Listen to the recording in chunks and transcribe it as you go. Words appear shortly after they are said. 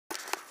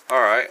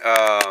Alright,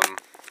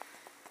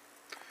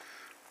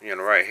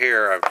 right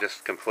here I've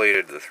just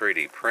completed the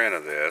 3D print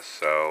of this,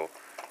 so,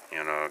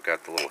 I've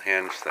got the little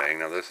hinge thing.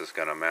 Now this is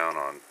going to mount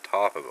on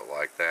top of it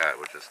like that,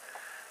 which is,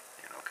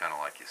 kind of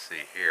like you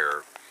see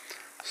here.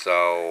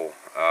 So,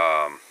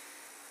 I'm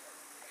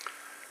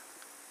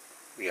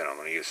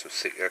going to use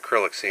some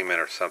acrylic cement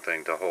or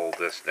something to hold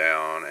this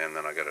down, and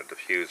then I got a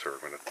diffuser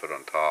I'm going to put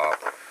on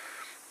top.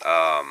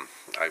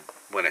 I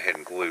went ahead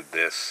and glued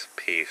this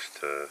piece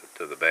to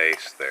the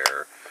base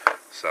there,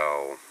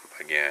 so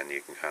again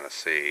you can kind of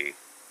see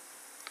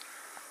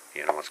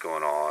what's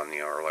going on.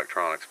 Our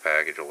electronics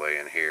package will lay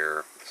in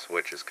here, the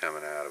switch is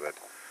coming out of it,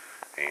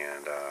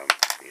 and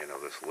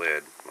this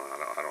lid, well,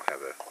 I don't have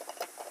the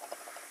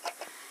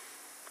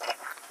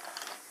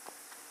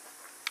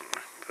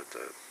put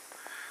the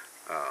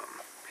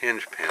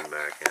hinge pin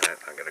back in it.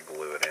 I got to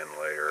glue it in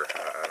later.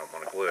 I don't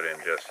want to glue it in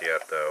just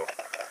yet though.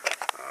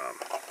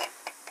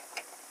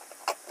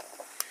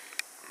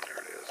 There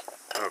it is.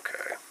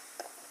 Okay.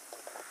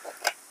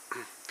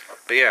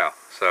 But yeah,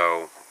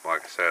 so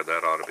like I said,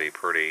 that ought to be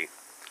pretty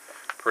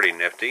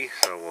nifty.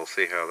 So we'll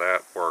see how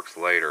that works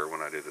later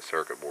when I do the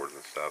circuit boards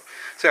and stuff.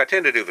 See, I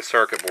tend to do the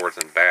circuit boards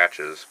in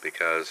batches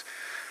because,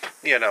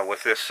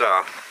 with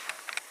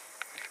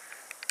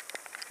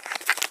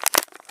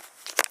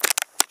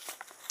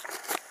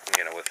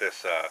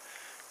this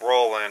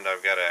Roland,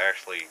 I've got to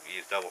actually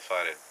use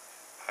double-sided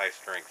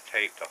high-strength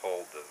tape to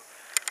hold the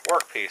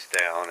workpiece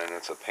down, and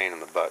it's a pain in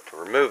the butt to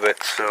remove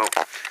it. So,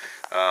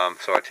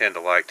 so I tend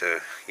to like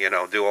to,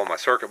 do all my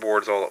circuit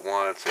boards all at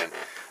once. And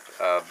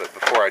but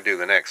before I do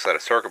the next set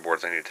of circuit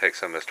boards, I need to take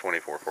some of this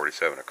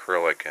 2447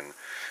 acrylic, and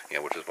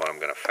which is what I'm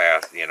going to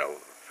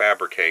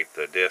fabricate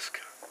the disc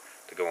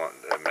to go on,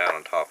 mount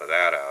on top of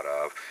that out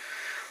of.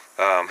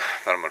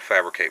 But I'm going to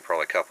fabricate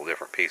probably a couple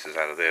different pieces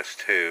out of this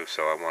too.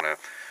 So I want to,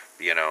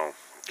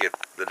 get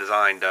the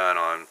design done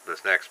on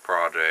this next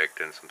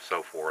project and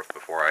so forth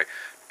before I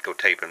go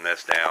taping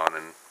this down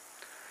and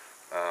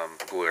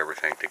glue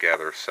everything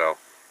together. So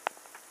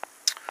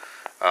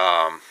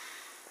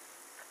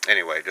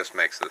anyway, it just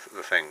makes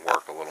the thing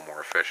work a little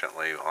more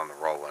efficiently on the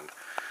Roland.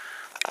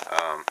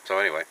 So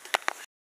anyway.